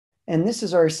And this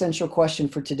is our essential question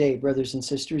for today, brothers and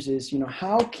sisters, is,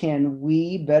 how can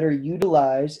we better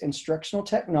utilize instructional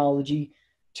technology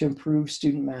to improve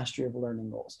student mastery of learning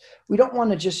goals? We don't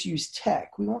want to just use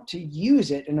tech. We want to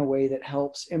use it in a way that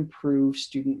helps improve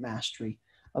student mastery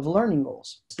of learning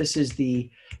goals. This is the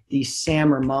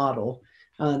SAMR model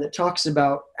that talks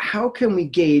about how can we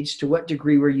gauge to what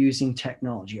degree we're using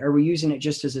technology. Are we using it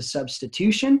just as a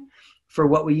substitution for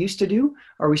what we used to do?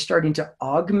 Are we starting to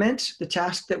augment the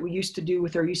task that we used to do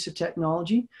with our use of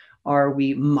technology? Are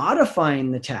we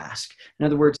modifying the task? In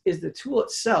other words, is the tool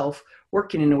itself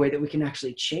working in a way that we can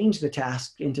actually change the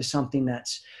task into something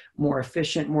that's more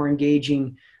efficient, more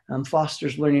engaging,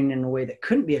 fosters learning in a way that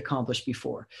couldn't be accomplished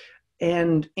before?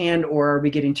 Or are we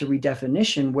getting to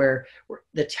redefinition where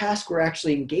the task we're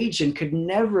actually engaged in could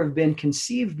never have been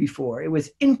conceived before? It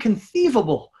was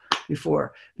inconceivable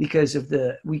before because of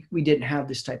we didn't have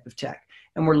this type of tech.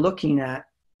 And we're looking at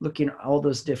all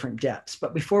those different depths.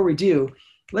 But before we do,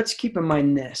 let's keep in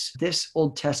mind this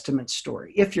Old Testament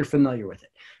story, if you're familiar with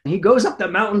it. He goes up the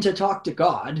mountain to talk to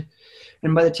God.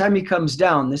 And by the time he comes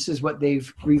down, this is what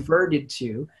they've reverted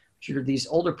to, which are these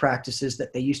older practices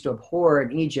that they used to abhor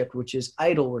in Egypt, which is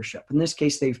idol worship. In this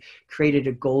case, they've created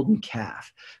a golden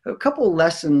calf. A couple of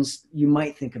lessons you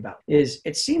might think about is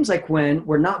it seems like when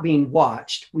we're not being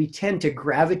watched, we tend to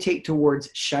gravitate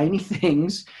towards shiny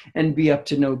things and be up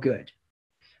to no good.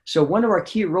 So one of our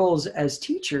key roles as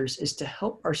teachers is to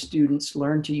help our students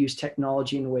learn to use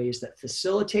technology in ways that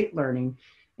facilitate learning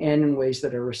and in ways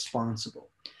that are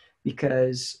responsible.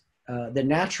 Because the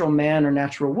natural man or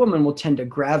natural woman will tend to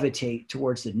gravitate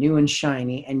towards the new and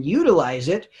shiny and utilize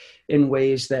it in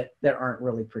ways that aren't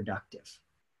really productive.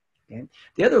 Okay?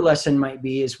 The other lesson might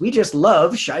be is we just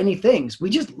love shiny things. We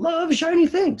just love shiny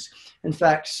things. In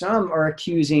fact, some are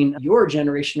accusing your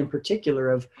generation in particular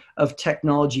of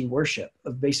technology worship,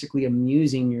 of basically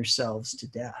amusing yourselves to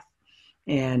death.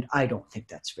 And I don't think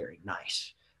that's very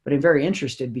nice. But I'm very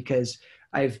interested because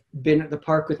I've been at the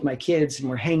park with my kids and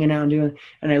we're hanging out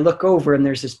and I look over and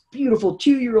there's this beautiful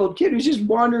 2-year-old kid who's just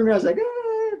wandering around. I was like,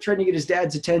 trying to get his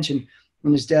dad's attention.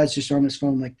 And his dad's just on his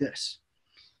phone like this.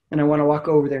 And I want to walk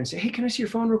over there and say, hey, can I see your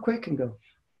phone real quick? And go,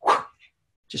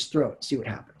 just throw it, see what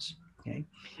happens. Okay.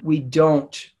 We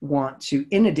don't want to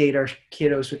inundate our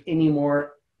kiddos with any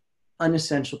more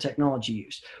unessential technology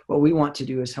use. What we want to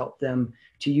do is help them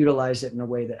to utilize it in a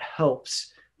way that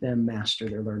helps them master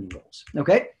their learning goals.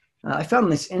 Okay. I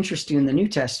found this interesting in the New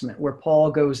Testament where Paul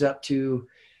goes up to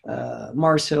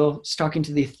Mars Hill, he's talking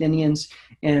to the Athenians,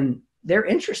 and they're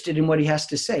interested in what he has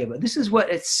to say. But this is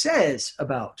what it says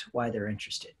about why they're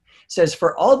interested. It says,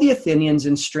 for all the Athenians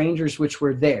and strangers which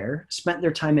were there spent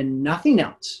their time in nothing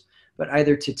else, but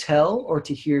either to tell or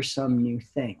to hear some new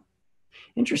thing.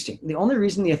 Interesting. The only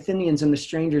reason the Athenians and the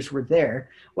strangers were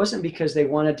there wasn't because they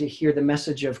wanted to hear the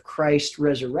message of Christ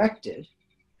resurrected.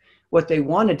 What they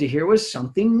wanted to hear was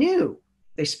something new.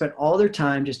 They spent all their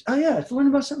time just, to learn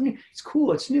about something new. It's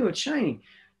cool, it's new, it's shiny.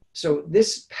 So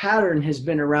this pattern has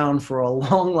been around for a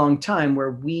long, long time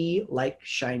where we like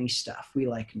shiny stuff. We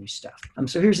like new stuff.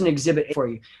 So here's an exhibit for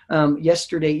you.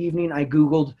 Yesterday evening, I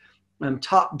Googled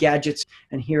top gadgets,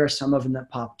 and here are some of them that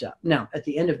popped up. Now, at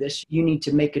the end of this, you need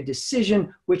to make a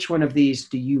decision. Which one of these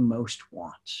do you most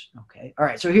want? Okay. All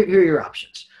right. So here are your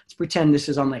options. Let's pretend this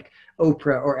is on like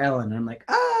Oprah or Ellen. I'm like,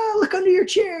 look under your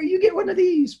chair. You get one of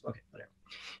these. Okay, whatever.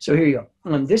 So here you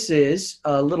go. This is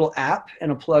a little app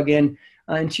and a plug-in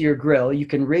into your grill. You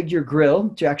can rig your grill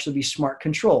to actually be smart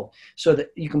control so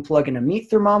that you can plug in a meat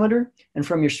thermometer, and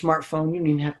from your smartphone,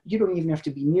 you don't even have to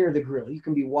be near the grill. You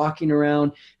can be walking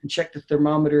around and check the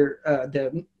thermometer,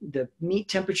 the meat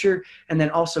temperature, and then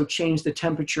also change the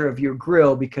temperature of your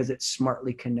grill because it's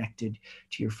smartly connected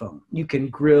to your phone. You can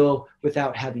grill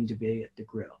without having to be at the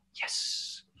grill.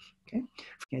 Yes. Okay.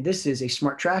 And this is a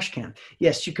smart trash can.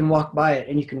 Yes, you can walk by it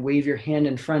and you can wave your hand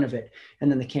in front of it,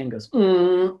 and then the can goes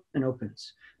and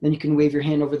opens. Then you can wave your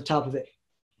hand over the top of it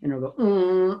and it'll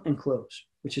go and close,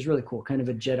 which is really cool, kind of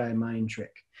a Jedi mind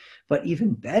trick. But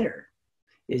even better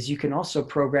is you can also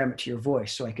program it to your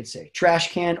voice. So I could say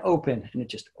trash can open, and it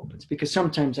just opens, because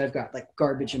sometimes I've got like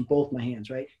garbage in both my hands,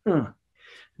 right? And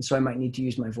so I might need to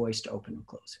use my voice to open and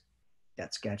close it.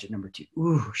 That's gadget number 2.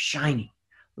 Ooh, shiny.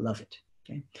 Love it.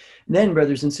 Okay. Then,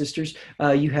 brothers and sisters,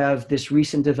 you have this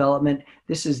recent development.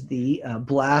 This is the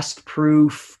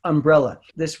blast-proof umbrella.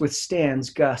 This withstands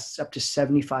gusts up to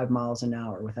 75 miles an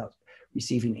hour without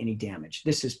receiving any damage.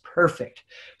 This is perfect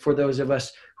for those of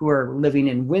us who are living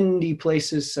in windy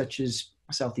places such as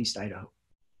Southeast Idaho.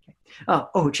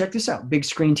 Okay. Check this out. Big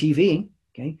screen TV.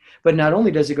 Okay. But not only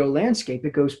does it go landscape,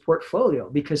 it goes portfolio,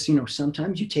 because,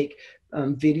 sometimes you take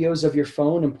videos of your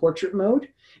phone in portrait mode,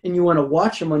 and you want to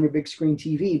watch them on your big screen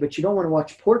TV, but you don't want to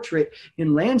watch portrait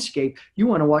in landscape. You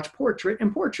want to watch portrait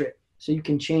in portrait. So you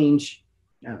can change,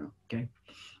 I don't know, okay.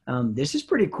 This is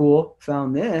pretty cool.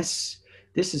 Found this.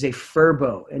 This is a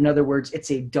Furbo. In other words,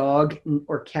 it's a dog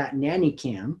or cat nanny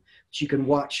cam, which you can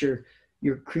watch your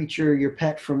creature, your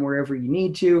pet from wherever you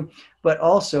need to, but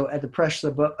also at the press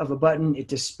of a button, it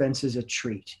dispenses a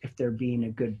treat if they're being a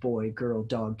good boy, girl,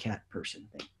 dog, cat person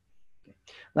thing. Okay.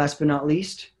 Last but not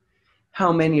least,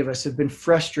 how many of us have been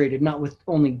frustrated, not with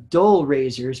only dull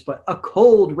razors, but a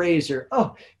cold razor?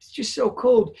 Oh, it's just so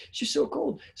cold. It's just so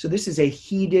cold. So this is a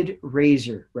heated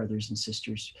razor, brothers and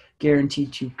sisters,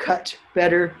 guaranteed to cut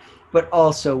better, but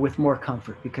also with more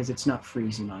comfort because it's not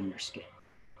freezing on your skin.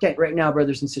 Okay, right now,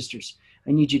 brothers and sisters,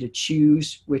 I need you to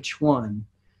choose which one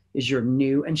is your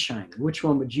new and shiny. Which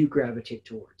one would you gravitate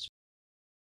towards?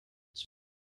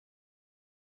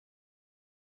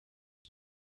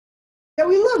 Yeah,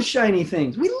 we love shiny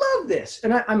things. We love this.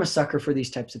 And I'm a sucker for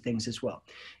these types of things as well.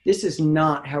 This is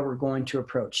not how we're going to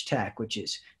approach tech, which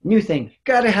is new thing.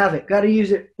 Got to have it. Got to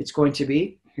use it. It's going to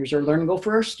be, here's our learning goal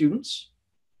for our students.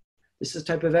 This is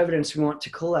the type of evidence we want to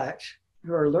collect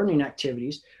through our learning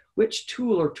activities. Which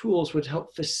tool or tools would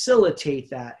help facilitate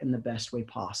that in the best way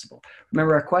possible?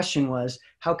 Remember, our question was,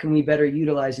 how can we better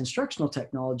utilize instructional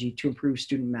technology to improve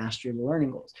student mastery of the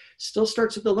learning goals? Still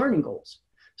starts with the learning goals.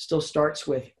 Still starts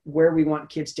with where we want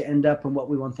kids to end up and what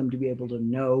we want them to be able to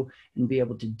know and be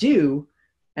able to do.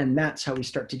 And that's how we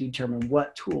start to determine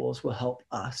what tools will help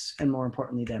us and, more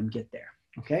importantly, them get there.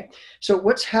 Okay. So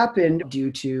what's happened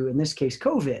due to, in this case,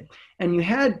 COVID, and you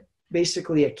had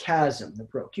basically a chasm that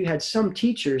broke. You had some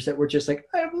teachers that were just like,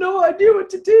 I have no idea what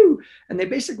to do. And they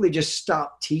basically just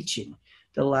stopped teaching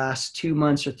the last 2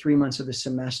 months or 3 months of the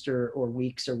semester or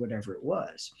weeks or whatever it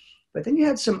was. But then you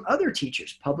had some other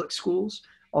teachers, public schools,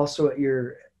 also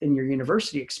in your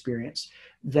university experience,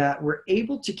 that were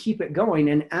able to keep it going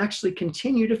and actually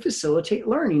continue to facilitate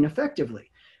learning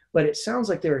effectively. But it sounds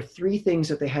like there are 3 things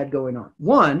that they had going on.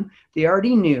 One, they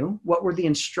already knew what were the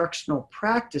instructional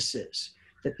practices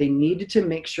that they needed to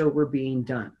make sure were being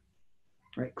done,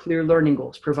 right? Clear learning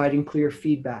goals, providing clear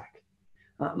feedback,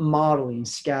 modeling,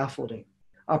 scaffolding,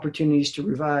 opportunities to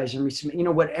revise and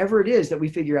resubmit, whatever it is that we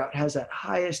figure out has that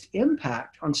highest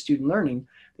impact on student learning.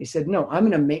 They said, no, I'm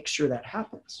going to make sure that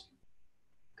happens.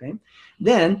 Okay.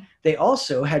 Then they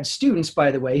also had students,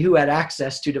 by the way, who had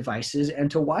access to devices and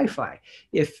to Wi-Fi.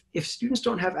 If students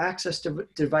don't have access to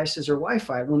devices or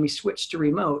Wi-Fi, when we switch to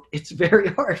remote, it's very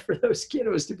hard for those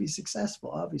kiddos to be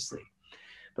successful, obviously.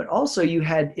 But also you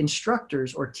had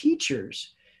instructors or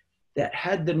teachers that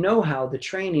had the know-how, the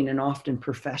training, and often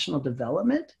professional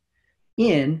development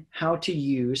in how to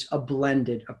use a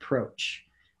blended approach.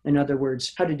 In other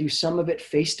words, how to do some of it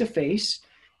face-to-face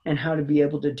and how to be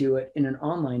able to do it in an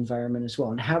online environment as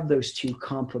well and have those two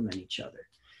complement each other.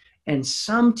 And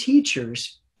some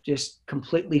teachers just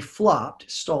completely flopped,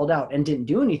 stalled out, and didn't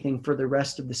do anything for the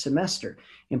rest of the semester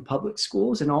in public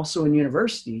schools and also in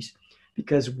universities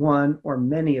because one or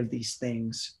many of these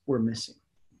things were missing.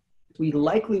 We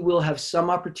likely will have some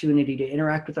opportunity to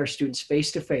interact with our students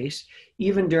face-to-face,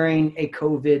 even during a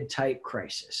COVID-type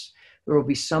crisis. There will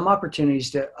be some opportunities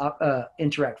to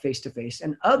interact face-to-face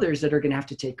and others that are going to have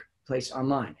to take place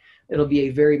online. It'll be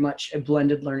a very much a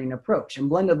blended learning approach. And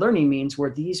blended learning means where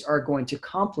these are going to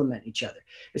complement each other.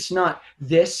 It's not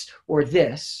this, or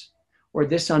this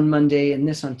on Monday and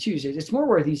this on Tuesday. It's more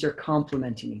where these are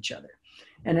complementing each other.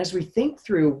 And as we think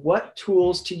through what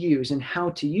tools to use and how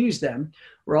to use them,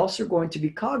 we're also going to be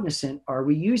cognizant, are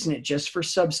we using it just for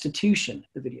substitution,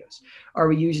 the videos? Are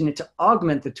we using it to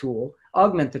augment the tool,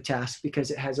 augment the task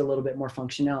because it has a little bit more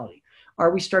functionality?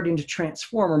 Are we starting to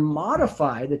transform or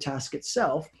modify the task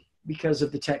itself because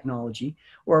of the technology?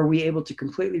 Or are we able to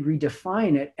completely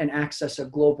redefine it and access a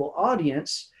global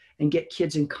audience and get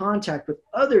kids in contact with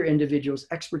other individuals,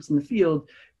 experts in the field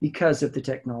because of the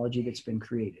technology that's been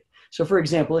created? So for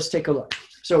example, let's take a look.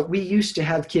 So we used to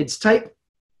have kids type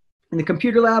in the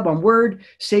computer lab on Word,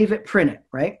 save it, print it,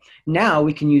 right? Now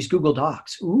we can use Google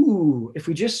Docs. Ooh, if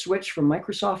we just switch from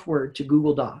Microsoft Word to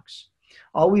Google Docs,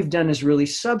 all we've done is really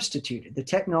substituted. The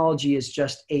technology is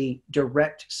just a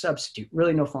direct substitute,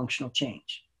 really no functional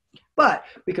change. But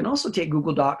we can also take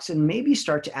Google Docs and maybe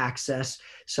start to access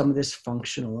some of this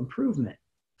functional improvement.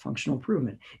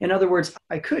 In other words,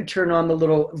 I could turn on the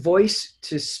little voice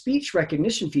to speech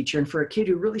recognition feature, and for a kid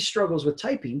who really struggles with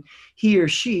typing, he or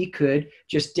she could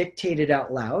just dictate it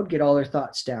out loud, get all their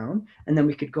thoughts down, and then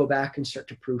we could go back and start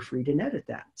to proofread and edit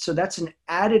that. So that's an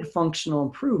added functional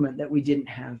improvement that we didn't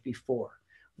have before,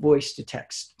 voice to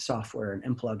text software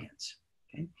and plugins.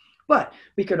 Okay? But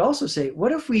we could also say,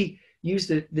 what if we use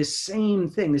this same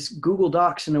thing, this Google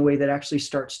Docs, in a way that actually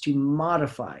starts to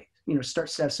modify,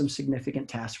 starts to have some significant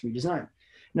task redesign.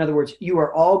 In other words, you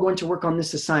are all going to work on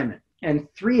this assignment, and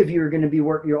 3 of you are going to be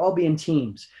you'll all be in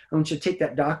teams. I want you to take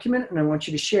that document and I want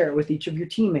you to share it with each of your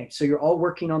teammates. So you're all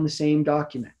working on the same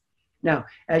document. Now,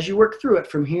 as you work through it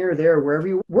from here, there, wherever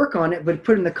you work on it, but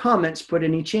put in the comments, put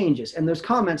any changes. And those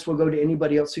comments will go to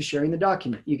anybody else who's sharing the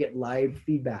document. You get live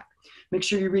feedback. Make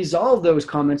sure you resolve those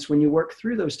comments when you work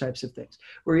through those types of things,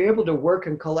 where you're able to work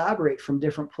and collaborate from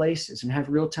different places and have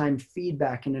real-time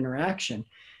feedback and interaction.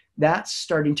 That's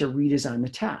starting to redesign the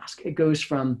task. It goes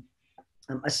from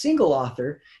a single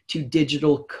author to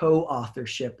digital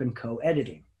co-authorship and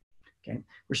co-editing. Okay,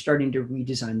 we're starting to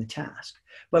redesign the task.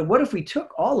 But what if we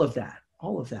took all of that,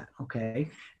 okay,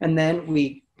 and then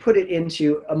we put it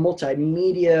into a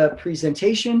multimedia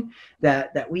presentation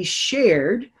that we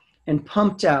shared and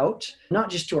pumped out, not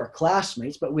just to our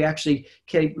classmates, but we actually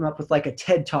came up with like a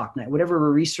TED Talk night, whatever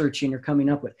we're researching or coming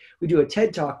up with. We do a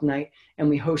TED Talk night and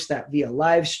we host that via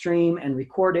live stream and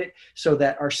record it so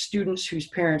that our students whose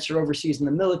parents are overseas in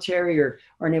the military or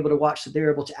aren't able to watch, that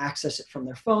they're able to access it from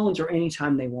their phones or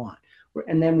anytime they want.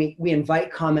 And then we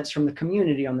invite comments from the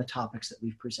community on the topics that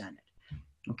we've presented.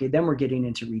 Okay, then we're getting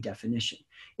into redefinition.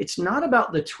 It's not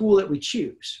about the tool that we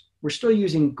choose. We're still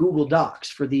using Google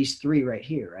Docs for these 3 right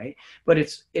here, right? But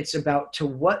it's about to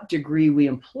what degree we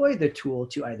employ the tool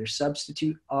to either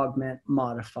substitute, augment,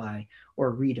 modify,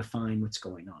 or redefine what's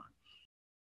going on.